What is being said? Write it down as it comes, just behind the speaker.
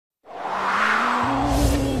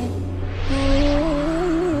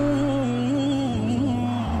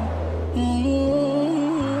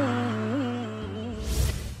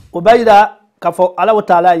كبيرة كفو على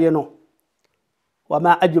وتعالى ينو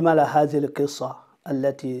وما أجمل هذه القصة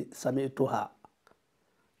التي سمعتها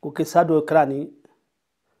كوكسادو كراني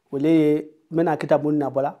ولي من كتاب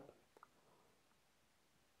النبلا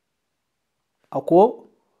أكو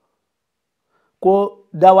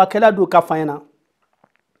dawa kela du ka fayna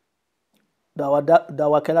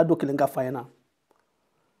dawa kela du kilinga fayna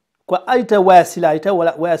ko ayta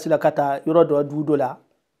wasila kata yoro do dudola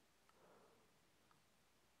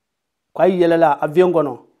ko ay yelela avion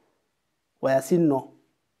gono wayasinno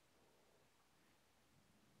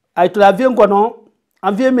ay to avion gono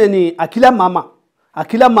avion meni akila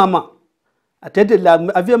mama atede la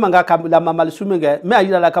avion manga kam la mama le suminga me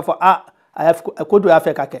ayila la ka fo ayaf ko do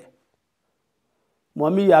afeka ke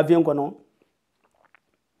Momi ya avion kono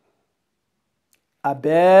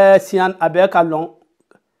abe sian abe kalon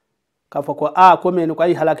ka foko ko men ko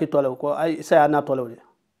ay halaki tolo ko ay sa na tolo le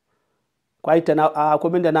ko ay tena ko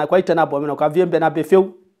men na ko ay tena bo men ko avion be na be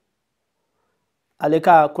few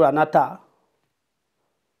aleka kuranata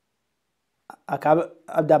aka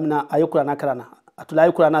adamna ay kurana karana atula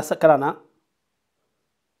ay kurana sakarana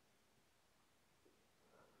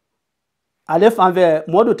alef envers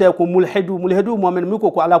modo te ko mulhidu momen mi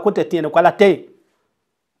ko ala ko te tiene ko ala tay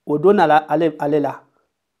o dona la ale la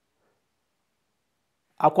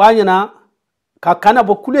akwanyana ka kana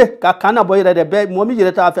bo kule ka kana bo yere de be momi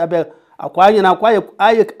jere ta afa be akwanyana ko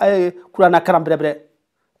ay kurana karam bre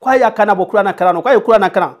ko ay kana bo kurana karano ko ay kurana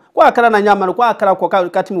karam ko akara na nyama ko akara ko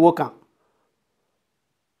katimi wokan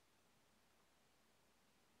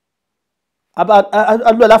aba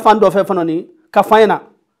allo la fando fe fanoni ka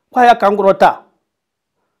fayna kwaya kangurota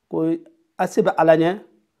ko asiba alanye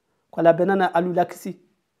ko la benana alula kisi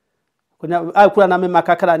ko na ay kurana me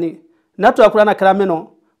makakarani nato kurana karameno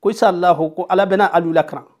ko inshallah ko ala bena alula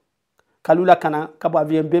kran kalula kana kabo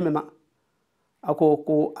avien be mema ako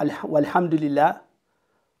ko walhamdulillah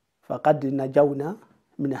faqad najawna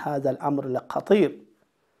min hadha al-amr al-khatir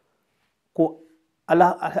ko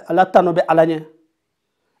ala tano be alanye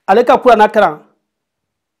aleka kurana kran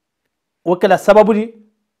o kala sababu ni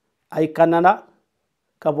ay kanana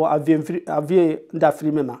kabo avion nda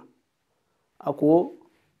frimema ako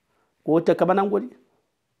ko te kabana ngoli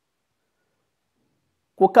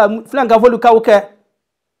ko ka flanga volu ka oke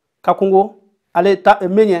ka kongo ale ta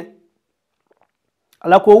menye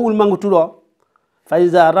ala ko wul mangutulo fa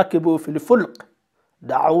iza rakibu fil fulq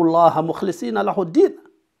da'u Allah mukhlisina lahu ad-din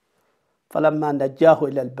falamma najahu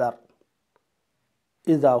ila al-bar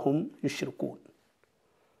idha hum yushrikun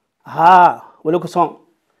wala ko son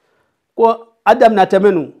ko adam na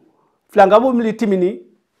temenu flanga bo mili timini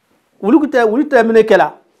wulukuta mene kela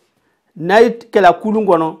night kela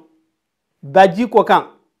kulungono baji ko kan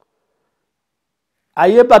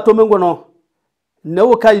aye bato mengono ne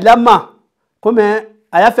woka ilama kome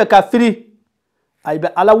ayafe ka free aybe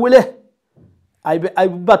ala wele aybe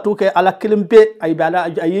bato ke ala kilimbe aybe ala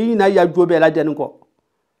ayina ya jobe la den ko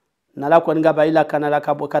nala ko nga bayila kanala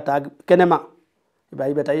ka bokata kenema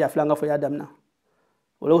aybe ta ya flanga fo ya damna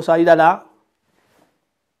ولو سايدا لا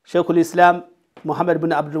شيخ الإسلام محمد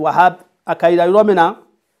بن عبد الوهاب أكايدا يرومنا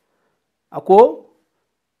أكو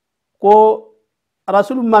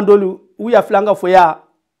رسول ماندولو ويا فلانغا فويا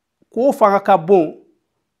كو فانغا كابون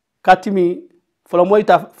كاتيمي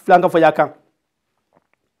فلومويتا فلانغا فويا كان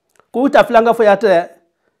كو تا فلانغا فويا تي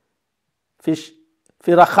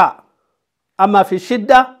في رخاء أما في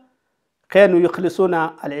الشدة كانوا يخلصون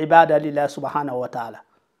العبادة لله سبحانه وتعالى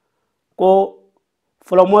كو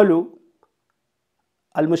فلومولو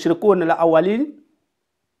المشركون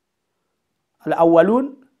الأولون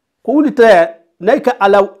كل ترى نيكا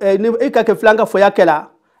على نيكا كفلانغا فويا كلا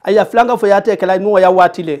أي فلانغا فويا تكلا نو يا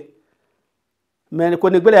واتيله من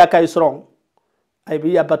كون نقبل يا كايسرون أي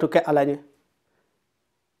بيا باتوكا علاني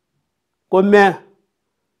كم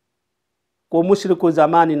كم مشركو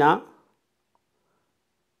زماننا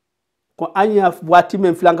كم أنيا واتي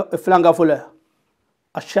من فلانغا فولا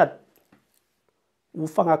أشد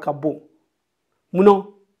وفانا كابون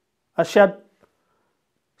منو أشد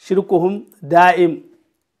شركهم دائم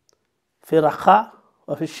في رخاء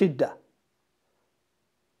وفي الشدة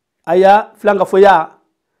أيا فلانغا فويا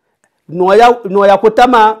نويا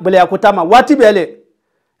كتاما بليا كتاما واتي بيلي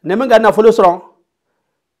نمنغا نفلو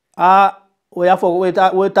ويا فو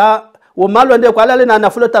ويتا ومالو ندي كوالا لنا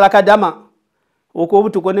نفلو تلاكا داما وكو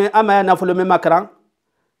بتكوني أما يا نفلو مماكران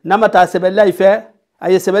نما تا سبلا يفي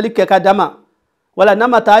أي سبلي كيكا داما wala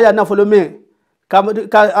namata ya nafolo me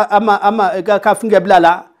ka finge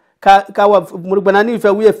blala ka wa murbanani fe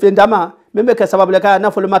wiye fendama meme ka sababu ka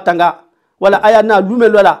nafolo matanga wala aya na lume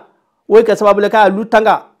lola we ka sababu ka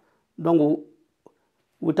lutanga dongo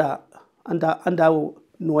wuta anda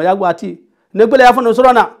no ya gwati ne gbele ya fono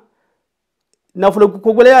sorona naflo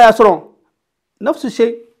ko gbele ya soron nafsu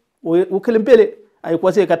shay o kelimpele ay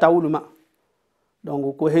ko se kata wuluma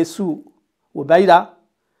donc ko hesu wo bayira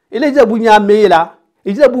ile je bunya meela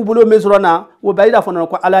ije bubulo mesorona wo bayira fono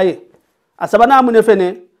ko alaye asabana mun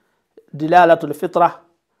fene dilalatul fitra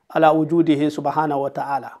ala wujudihi subhanahu wa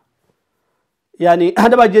ta'ala yani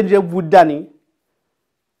hadaba je budani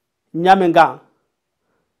nyamenga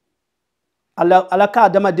ala ka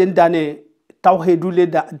adama den dane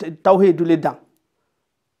tawhidule dan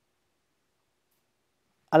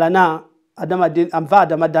ala na adama den amva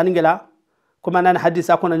adama daningela kuma nan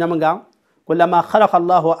hadisa kuna nyamenga kullama khalaqa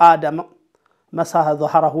Allahu Adama masaha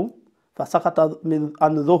dhahrahu fasaqata min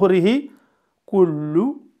an dhuhrihi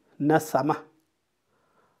kullu nasama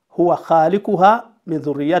huwa khaliquha min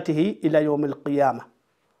dhurriyyatihi ila yawm al-qiyamah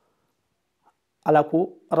alaku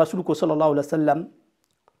rasuluku sallallahu alaihi wasallam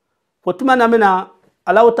fotumana mina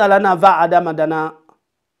Allah ta'ala na va adama dana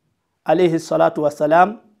alayhi salatu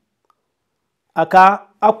wassalam aka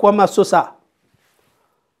akwa masosa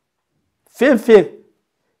fenfe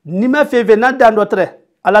nima feve na dando tre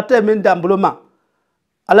ala te min dambloma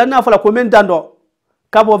ala na fala ko min dando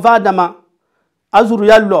kabo va adama azuru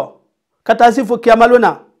yallo kata sifo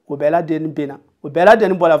kiamalona o bela den bina o bela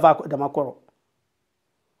den bola va dama koro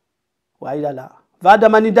wa ila va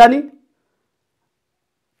dama ni dani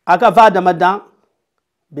aka va dama dan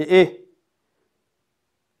be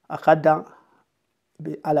akada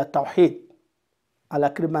be ala tawhid ala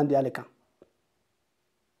kriman di aleka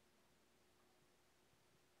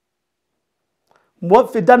mo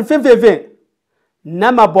fi dan fe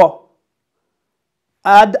nama bo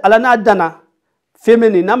ala na dana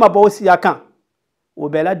femini nama bo si yakan o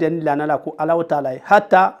bela den lana la ko ala taala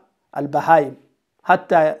hatta al bahaim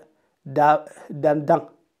hatta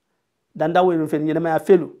dan we fe ni ma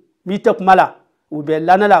felu mi tek mala o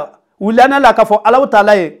bela lana la ka fo ala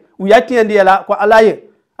taala ye u yakin ndi la ko ala ye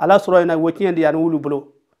ala soro na wokin ndi ya wulu bulo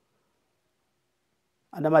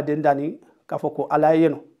adama den dani ka fo ko ala ye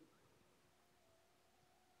no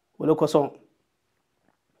wala ko son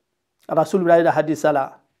rasul ibrahim hadith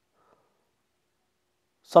sala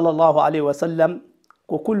sallallahu alaihi wasallam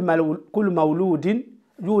ko kul mauludin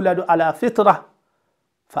yuladu ala fitra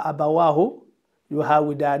fa abawahu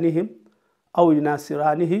yuhawidanihim aw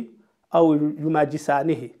yunasiranihi aw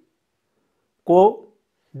yumajisanihi ko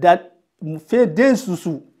da fe den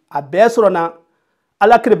susu abesrona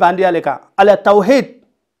ala kribandi aleka ala tawhid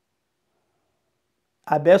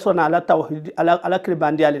abesrona ala tawhid ala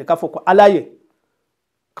kribandi aleka foko alaye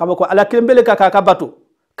kama ko ala krembele ka bato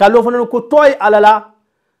kalo fono ko toy alala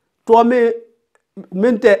to me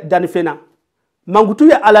mente danfena mangutu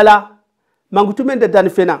ya alala mangutu mente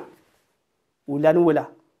danfena ulanu wala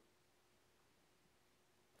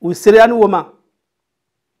usiriyanu woma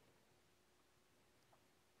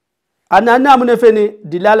anana mun feni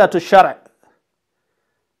dilalatu shar'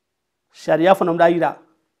 sharia fono mdaira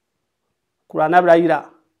qur'ana braira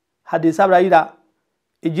hadisa braira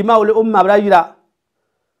ijma'ul umma braira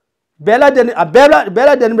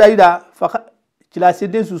bela den braira fa kila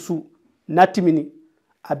sede susu natimini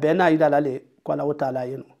abena ida lale ko la wataala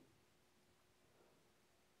yeno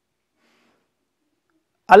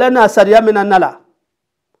alana sariya mina nala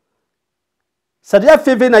sariya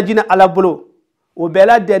feve na jina ala bolo o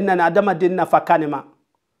bela den na adama den na fakanema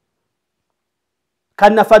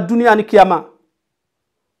kan na fa duniya ni kiyama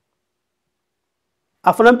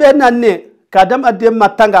afran be na ne ka adama den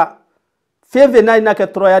matanga feve na ina ke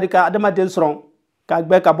troyari ka adama den sron ka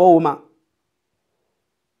gbe ka bo woma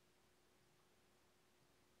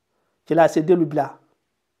kila se de lubla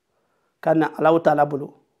kana Allah taala bolo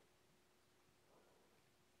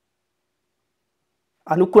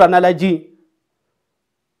anu qur'an alaji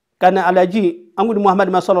kana alaji angudu muhammad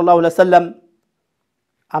sallallahu alaihi wasallam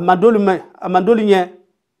amandolu nye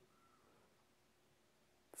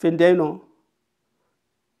fendeno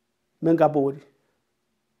menga bori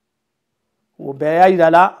o be ya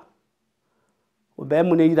idala o be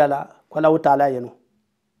mun idala ko Allah taala yeno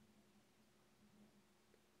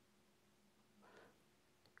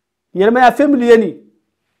yerma ya family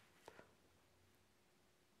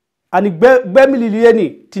ani gbe miliyeni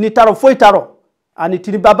tini taro foi taro ani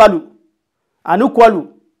tini babalu ani kwalu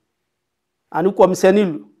ani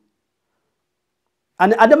komsenilu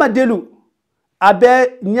ani adama delu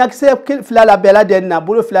abe nyakse flala bela denna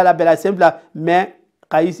bulu flala bela sembla me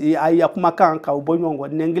kaisi aya kuma kan ka ubonyongo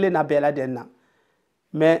nengile na bela denna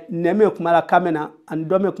me neme kuma la kamena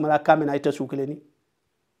andome kuma la kamena ita sukeleni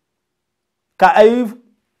ka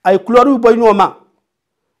ay kloru boynoma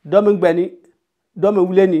domi gbeni domi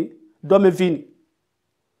wuleni domi vini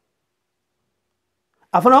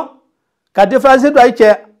afano ka difference do ay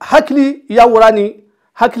ce hakli ya wurani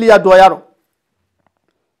hakli ya doyaro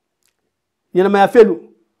yana ma felu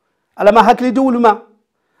alama hakli di wuluma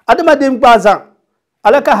adama dem bazan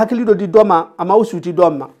alaka hakli do di doma ama usuti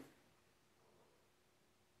doma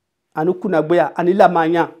anu kuna gbeya anila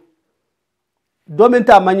manya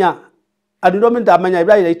domenta manya adu domenta manya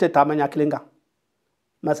ibra ite ta manya klinga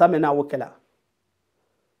masame na wokela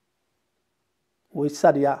wo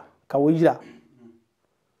sadiya ka wira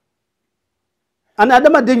ana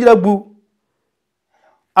adama denjira gbu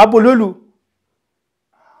abololu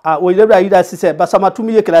wo lebra yida sise basama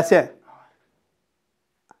tumi ye klase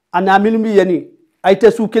ana milmi yani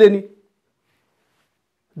ayte su keleni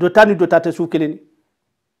do tani do tate su keleni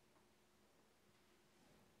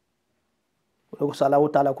ko sallahu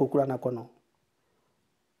ta'ala ko qur'ana kono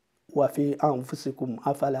wa fi anfusikum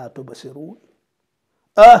afala tubsirun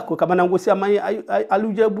ko kamana ngosi amay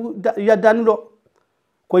alujebu ya danulo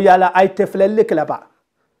ko yala ayte flelle klaba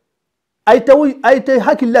ayte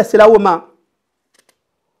hakilla silawma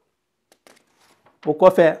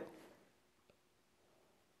ko fe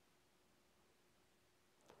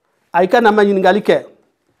ay kana ma ngali ke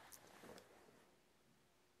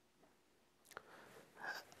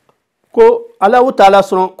ko Allah Ta'ala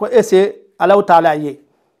son ko ese Allah Ta'ala ye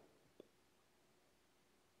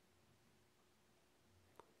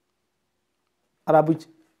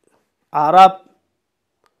arab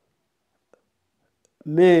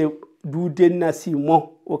me du denna simo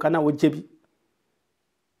o kana o jebi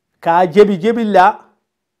ka jebi la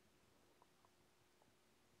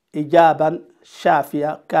ijaban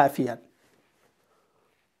shafiya kafiyan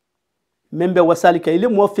membe wasalika ile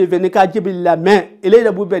mo fe vene ka jibril la mais ile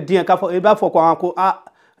da bu be din ka fo e ba fo ko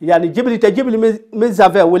yani jibril te jibril me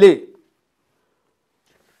zave wole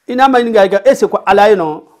ina ma ni ga ese ko alaye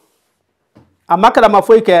no amakala ma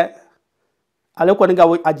fo ke ale ko nga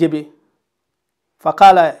ajibi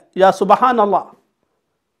faqala ya subhanallah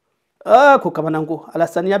ko kamanango ala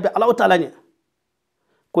saniya be Allah Ta'ala nya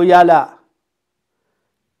ko yala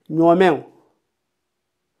nyomen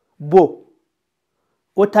bo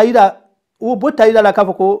o tayida o bo tayida la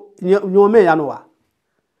kafa ko nyome yanwa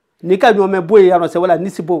ni ka nyome bo yano se wala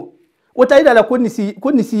nisi bo o tayida la ko nisi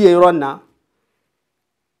ye ronna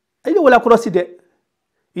ayi wala crosside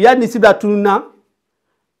ya nisi da tunna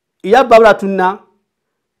ya babra tunna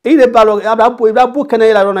ile balo ya bo kana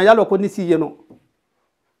ila ronna ya lo ko nisi yeno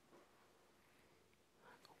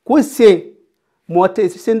ko se mote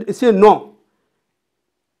se non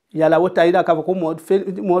yala wota ida ka ko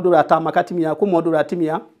modu rata makatimiya ko modu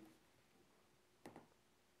ratimiya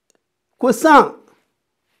ko san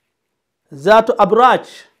zato abrach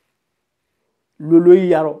lolo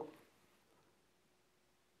yaro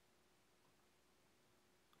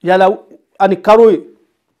yala ani karoy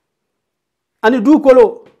ani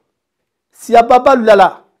dukolo siya baba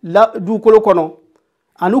lala la dukolo kono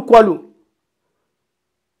anu kwalu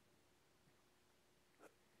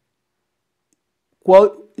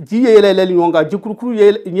ko jiye yele nyonga jikurukuru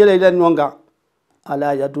yele nyonga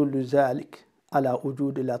ala yadullu zalik ala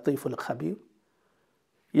wujud latif al-khabir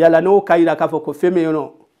yala no kayida ka foko feme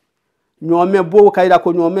yono nyome bo kayida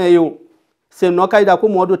ko nyome yo se no kayida ko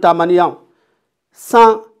modu tamaniyan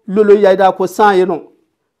san lolo yayida ko san yeno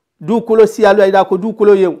du kulo siyalu yayida ko du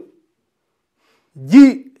kulo yo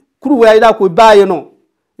ji kuru yayida ko ba yeno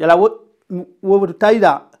yala wo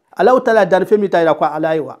tayida ala Ta'ala dan femi tayida ko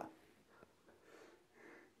alaywa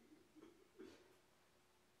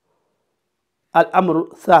الأمر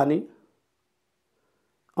الثاني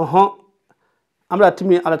أمر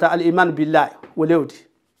تمي على الإيمان بالله ولودي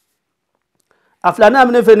أفلانا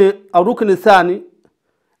من فني الركن الثاني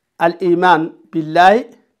الإيمان بالله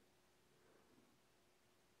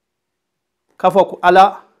كفوك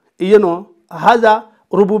على هذا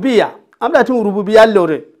ربوبية أمر تمي ربوبية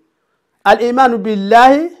اللوري الإيمان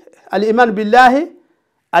بالله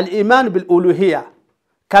الإيمان بالألوهية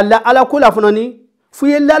كلا على كل فناني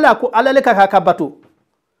fuye lala ko alale ka bato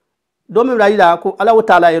domin rayida ko Allah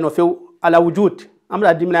Ta'ala yeno fe ala wujud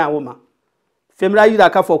amra dimna woma fem rayida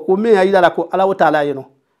ka fo ko me rayida ko Allah Ta'ala yeno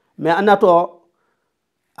mais anato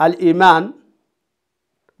al iman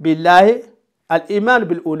billahi al iman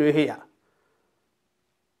bil uluhiyya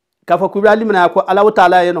ka fo ko limna ko Allah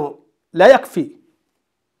Ta'ala yeno la yakfi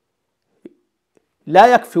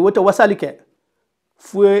wata wasalike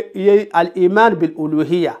fuye al iman bil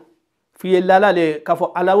uluhiyya fi lala le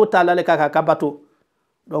kafo Allah Ta'ala le ka bato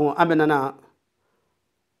donc amenana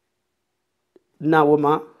na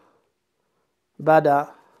woma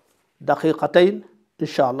bada daqiqatayn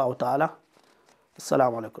insha Allah Ta'ala.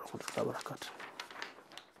 Assalamu alaikum wa rahmatullahi wa barakatuh.